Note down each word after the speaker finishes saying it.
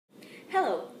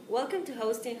Hello, welcome to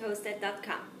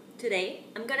hostinghosted.com. Today,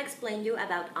 I'm going to explain you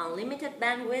about unlimited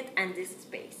bandwidth and disk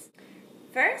space.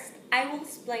 First, I will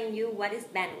explain you what is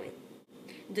bandwidth.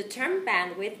 The term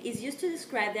bandwidth is used to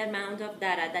describe the amount of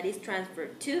data that is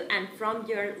transferred to and from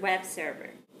your web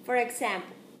server. For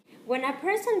example, when a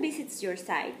person visits your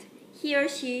site, he or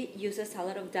she uses a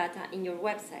lot of data in your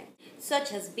website,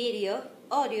 such as video,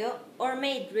 audio, or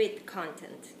may-read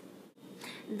content.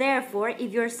 Therefore,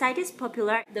 if your site is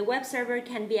popular, the web server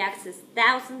can be accessed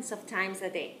thousands of times a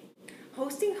day.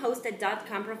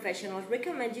 Hostinghosted.com professionals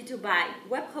recommend you to buy a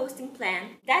web hosting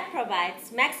plan that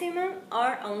provides maximum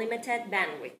or unlimited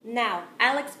bandwidth. Now,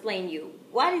 I'll explain you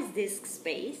what is disk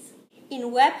space.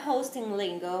 In web hosting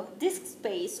lingo, disk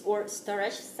space or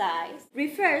storage size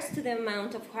refers to the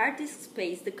amount of hard disk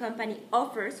space the company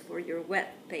offers for your web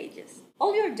pages.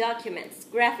 All your documents,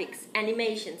 graphics,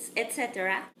 animations,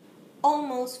 etc.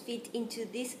 almost fit into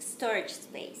this storage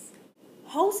space.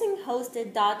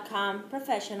 Hostinghosted.com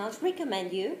professionals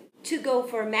recommend you to go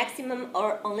for maximum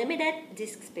or unlimited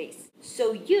disk space,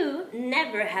 so you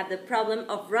never have the problem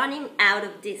of running out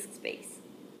of disk space.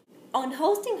 On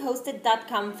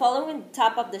hostinghosted.com, following the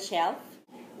top of the shelf,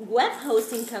 web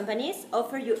hosting companies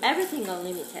offer you everything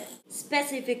unlimited,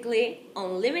 specifically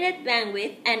unlimited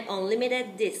bandwidth and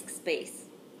unlimited disk space.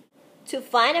 To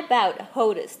find about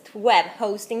hottest web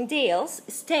hosting deals,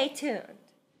 stay tuned.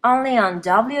 Only on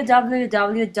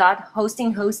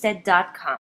www.hostinghosted.com.